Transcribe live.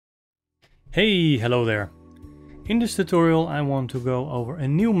Hey, hello there. In this tutorial I want to go over a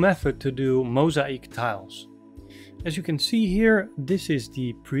new method to do mosaic tiles. As you can see here, this is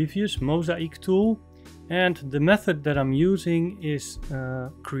the previous mosaic tool, and the method that I'm using is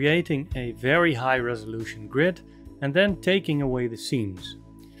creating a very high resolution grid and then taking away the seams.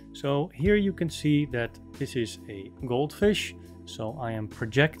 So here you can see that this is a goldfish, so I am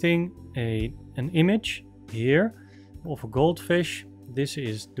projecting an image here of a goldfish. This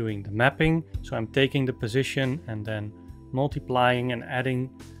is doing the mapping, so I'm taking the position and then multiplying and adding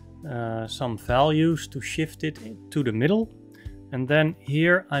some values to shift it to the middle. And then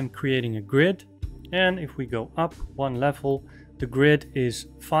here I'm creating a grid, and if we go up one level, the grid is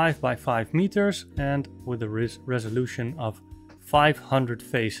 5 by 5 meters and with a resolution of 500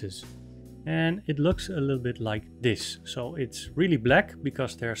 faces. And it looks a little bit like this. So it's really black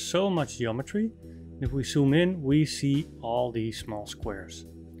because there's so much geometry. If we zoom in, we see all these small squares.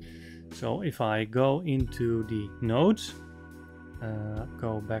 So if I go into the nodes,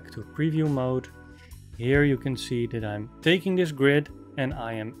 go back to preview mode, here you can see that I'm taking this grid and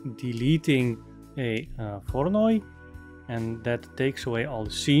I am deleting a Voronoi, and that takes away all the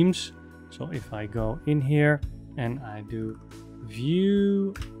seams. So if I go in here and I do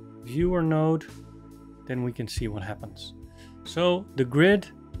viewer node, then we can see what happens. So the grid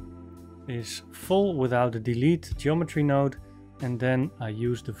is full without the delete geometry node, and then I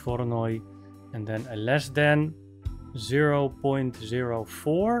use the Voronoi and then a less than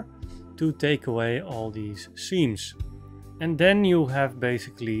 0.04 to take away all these seams. And then you have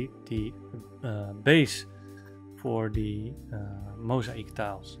basically the base for the mosaic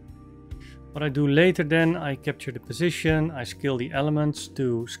tiles. What I do later then, I capture the position, I scale the elements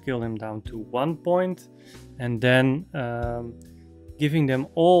to scale them down to 1 point, and then giving them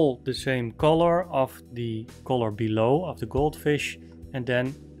all the same color of the color below of the goldfish, and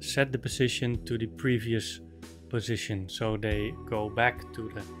then set the position to the previous position so they go back to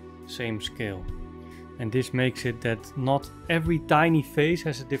the same scale. And this makes it that not every tiny face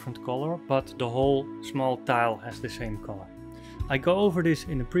has a different color, but the whole small tile has the same color. I go over this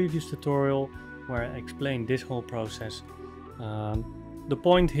in a previous tutorial where I explain this whole process. The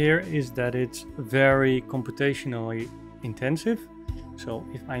point here is that it's very computationally intensive. So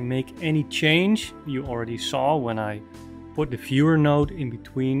if I make any change, you already saw when I put the viewer node in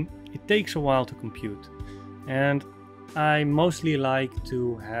between, it takes a while to compute. And I mostly like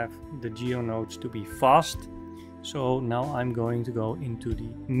to have the geo nodes to be fast. So now I'm going to go into the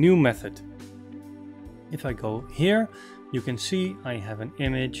new method. If I go here, you can see I have an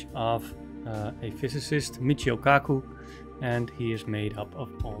image of a physicist, Michio Kaku, and he is made up of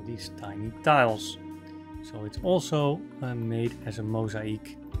all these tiny tiles. So it's also made as a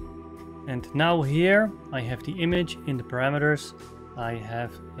mosaic. And now here I have the image in the parameters. I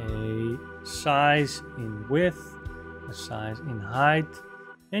have a size in width, a size in height,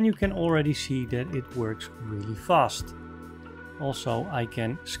 and you can already see that it works really fast. Also, I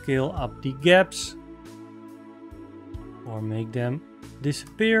can scale up the gaps or make them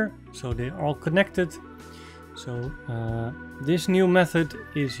disappear so they're all connected. So this new method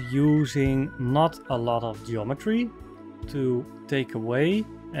is using not a lot of geometry to take away,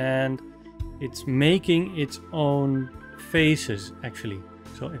 and it's making its own faces actually.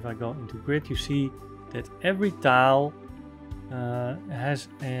 So if I go into grid, you see that every tile has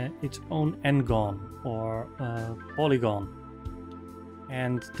its own n-gon or polygon,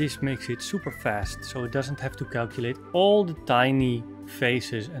 and this makes it super fast, so it doesn't have to calculate all the tiny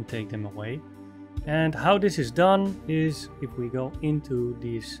faces and take them away. And how this is done is if we go into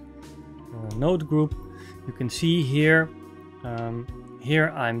this node group, you can see here, here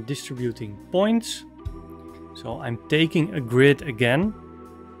I'm distributing points. So I'm taking a grid again.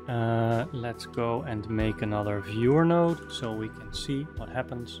 Let's go and make another viewer node so we can see what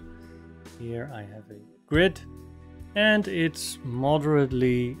happens. Here I have a grid and it's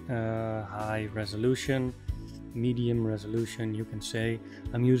moderately high resolution. Medium resolution, you can say.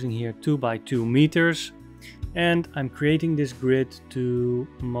 I'm using here 2 by 2 meters, and I'm creating this grid to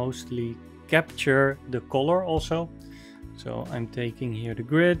mostly capture the color also. So I'm taking here the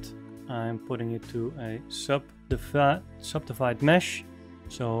grid, I'm putting it to a subdivided mesh,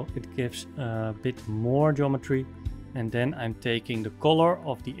 so it gives a bit more geometry, and then I'm taking the color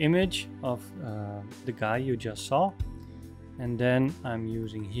of the image of the guy you just saw, and then I'm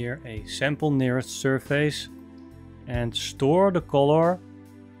using here a sample nearest surface and store the color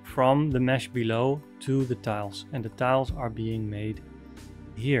from the mesh below to the tiles, and the tiles are being made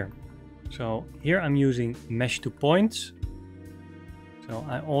here. So here I'm using mesh to points. So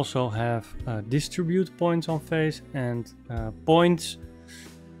I also have distribute points on face and points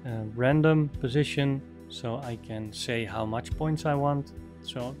random position, so I can say how much points I want.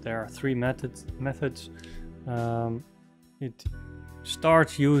 So there are three methods. It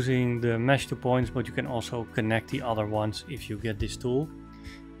starts using the mesh to points, but you can also connect the other ones if you get this tool.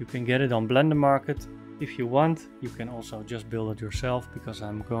 You can get it on Blenbder Market. If you want, you can also just build it yourself, because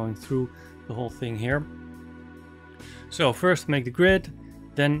I'm going through the whole thing here. So first make the grid,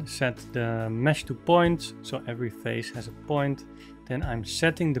 then set the mesh to points, so every face has a point. Then I'm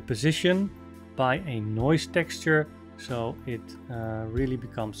setting the position by a noise texture, so it really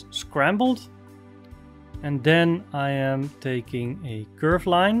becomes scrambled. And then I am taking a curve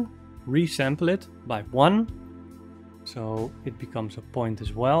line, resample it by 1, so it becomes a point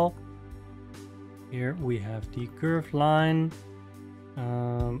as well. Here we have the curve line.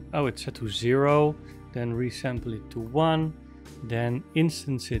 Oh, it's set to 0. Then resample it to 1, then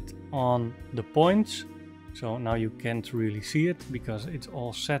instance it on the points. So now you can't really see it because it's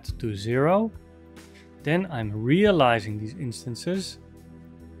all set to 0. Then I'm realizing these instances,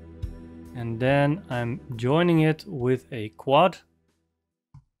 and then I'm joining it with a quad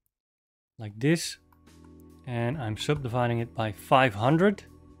like this, and I'm subdividing it by 500.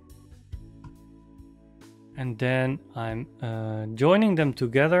 And then I'm joining them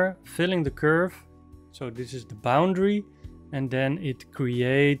together, filling the curve. So this is the boundary, and then it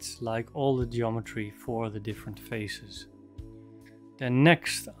creates like all the geometry for the different faces. Then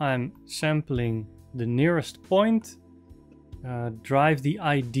next I'm sampling the nearest point, drive the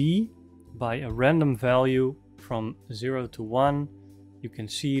ID by a random value from 0 to 1. You can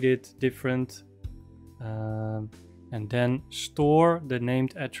seed it different, and then store the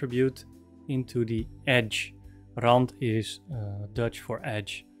named attribute into the edge. Rand is Dutch for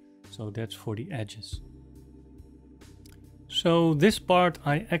edge. So that's for the edges. So this part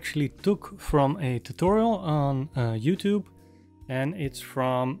I actually took from a tutorial on YouTube, and it's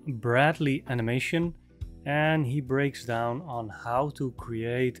from Bradley Animation, and he breaks down on how to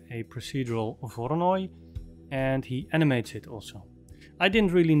create a procedural Voronoi, and he animates it also. I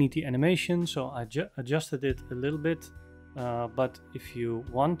didn't really need the animation, so I adjusted it a little bit, but if you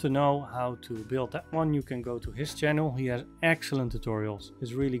want to know how to build that one, you can go to his channel. He has excellent tutorials.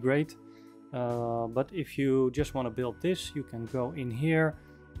 It's really great. But if you just want to build this, you can go in here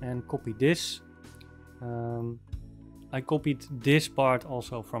and copy this. I copied this part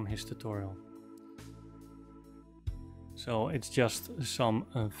also from his tutorial. So it's just some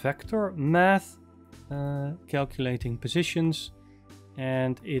vector math, calculating positions,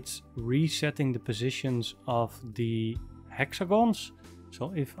 and it's resetting the positions of the hexagons.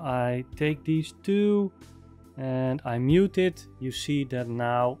 So if I take these two and I mute it, you see that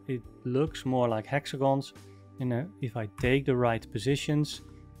now it looks more like hexagons. And if I take the right positions,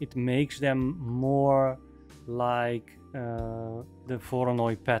 it makes them more like the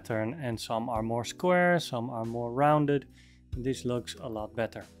Voronoi pattern, and some are more square, some are more rounded. This looks a lot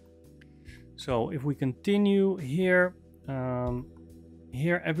better. So if we continue here,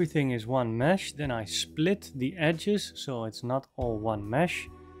 here everything is one mesh. Then I split the edges so it's not all one mesh,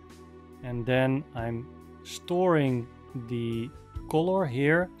 and then I'm storing the color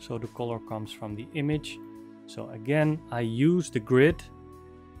here, so the color comes from the image. So again, I use the grid,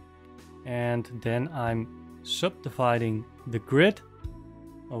 and then I'm subdividing the grid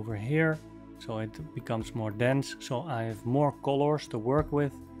over here so it becomes more dense, so I have more colors to work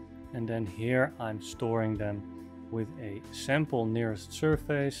with. And then here I'm storing them with a sample nearest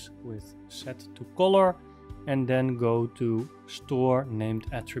surface with set to color, and then go to store named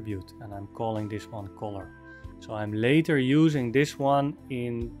attribute, and I'm calling this one color. So I'm later using this one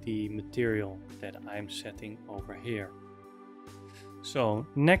in the material that I'm setting over here. So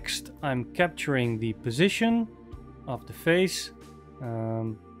next I'm capturing the position of the face.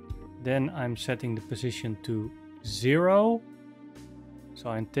 Then I'm setting the position to 0. So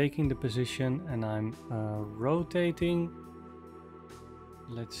I'm taking the position and I'm rotating.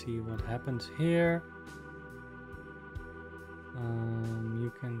 Let's see what happens here.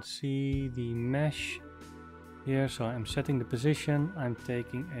 You can see the mesh here. So I'm setting the position. I'm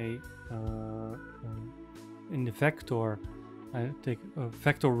taking in the vector, I take a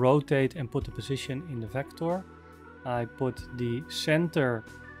vector rotate and put the position in the vector. I put the center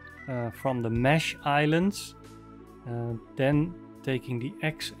from the mesh islands, then taking the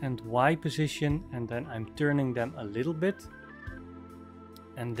X and Y position, and then I'm turning them a little bit,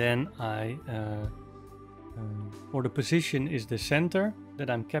 and then or the position is the center that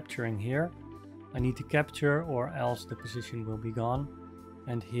I'm capturing here. I need to capture or else the position will be gone.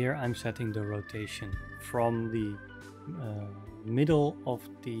 And here I'm setting the rotation from the middle of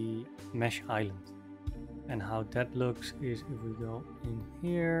the mesh island. And how that looks is if we go in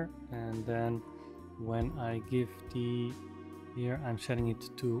here, and then when I give here I'm setting it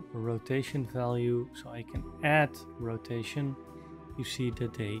to a rotation value so I can add rotation, you see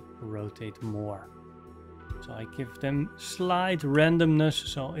that they rotate more. So I give them slight randomness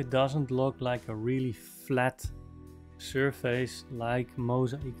so it doesn't look like a really flat surface like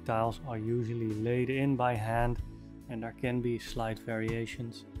mosaic tiles are usually laid in by hand, and there can be slight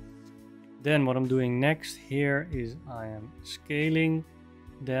variations. Then what I'm doing next here is I am scaling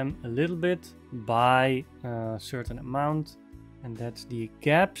them a little bit by a certain amount, and that's the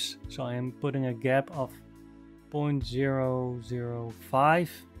gaps. So I am putting a gap of 0.005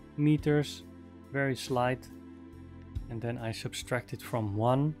 meters, very slight, and then I subtract it from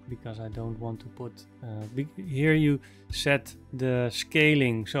 1 because I don't want to put here you set the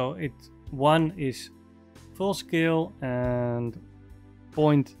scaling, so 1 is full scale and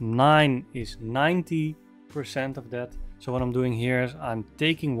 0.9 is 90% of that. So what I'm doing here is I'm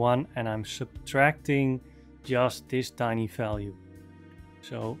taking 1 and I'm subtracting just this tiny value.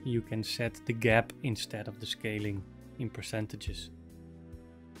 So you can set the gap instead of the scaling in percentages.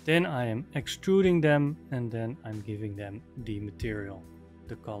 Then I am extruding them, and then I'm giving them the material,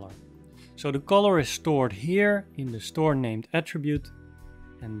 the color. So the color is stored here in the store named attribute.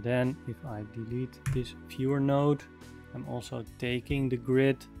 And then if I delete this viewer node, I'm also taking the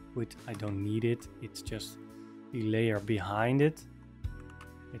grid, which I don't need it. It's just the layer behind it.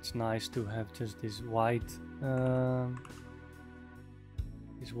 It's nice to have just this white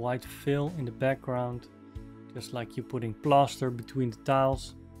fill in the background, just like you're putting plaster between the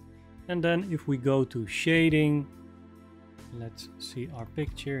tiles. And then if we go to shading, let's see our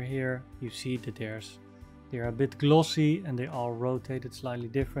picture here. You see that they're a bit glossy and they all rotated slightly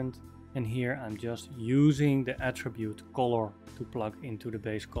different. And here I'm just using the attribute color to plug into the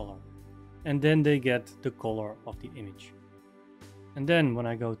base color. And then they get the color of the image. And then when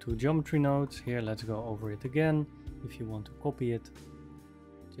I go to geometry nodes, here let's go over it again. If you want to copy it,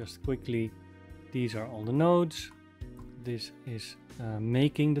 just quickly, these are all the nodes. This is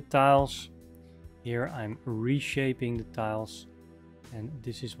making the tiles. Here I'm reshaping the tiles. And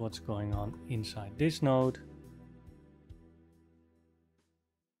this is what's going on inside this node.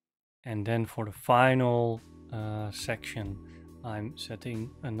 And then for the final section, I'm setting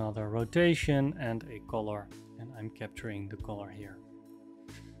another rotation and a color, and I'm capturing the color here.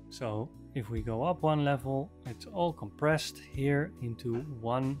 So if we go up one level, it's all compressed here into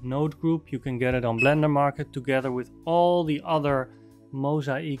one node group. You can get it on Blender Market together with all the other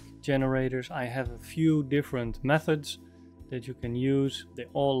mosaic generators. I have a few different methods that you can use. They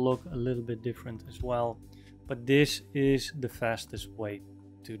all look a little bit different as well, but this is the fastest way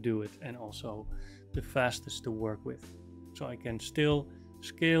to do it, and also the fastest to work with. So I can still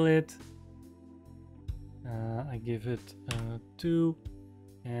scale it. I give it 2,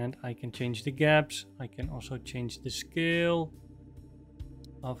 and I can change the gaps. I can also change the scale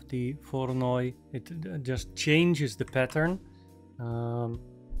of the Voronoi. It just changes the pattern.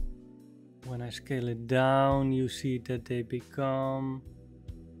 When I scale it down, you see that they become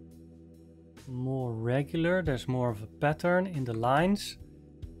more regular. There's more of a pattern in the lines.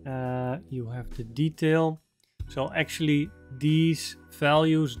 You have the detail. So actually these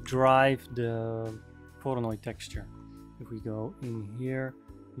values drive the Voronoi texture. If we go in here,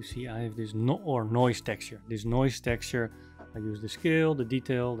 you see I have this noise texture. This noise texture, I use the scale, the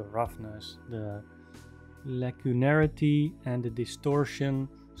detail, the roughness, the lacunarity and the distortion.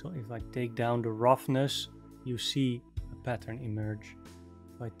 So if I take down the roughness, you see a pattern emerge.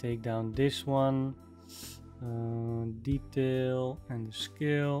 If I take down this one, detail and the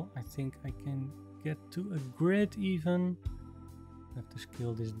scale, I think I can get to a grid even. I have to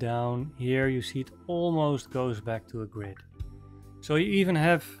scale this down. Here you see it almost goes back to a grid. So you even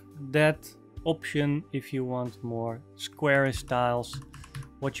have that option if you want more squarish tiles.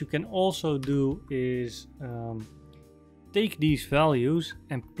 What you can also do is take these values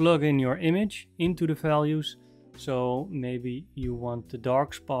and plug in your image into the values. So maybe you want the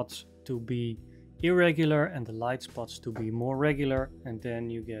dark spots to be irregular and the light spots to be more regular, and then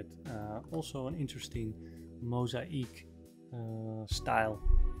you get also an interesting mosaic style,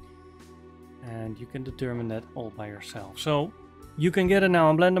 and you can determine that all by yourself. So you can get it now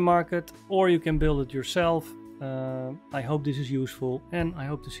on Blender Market, or you can build it yourself. I hope this is useful, and I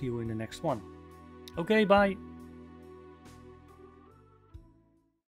hope to see you in the next one. Okay, bye.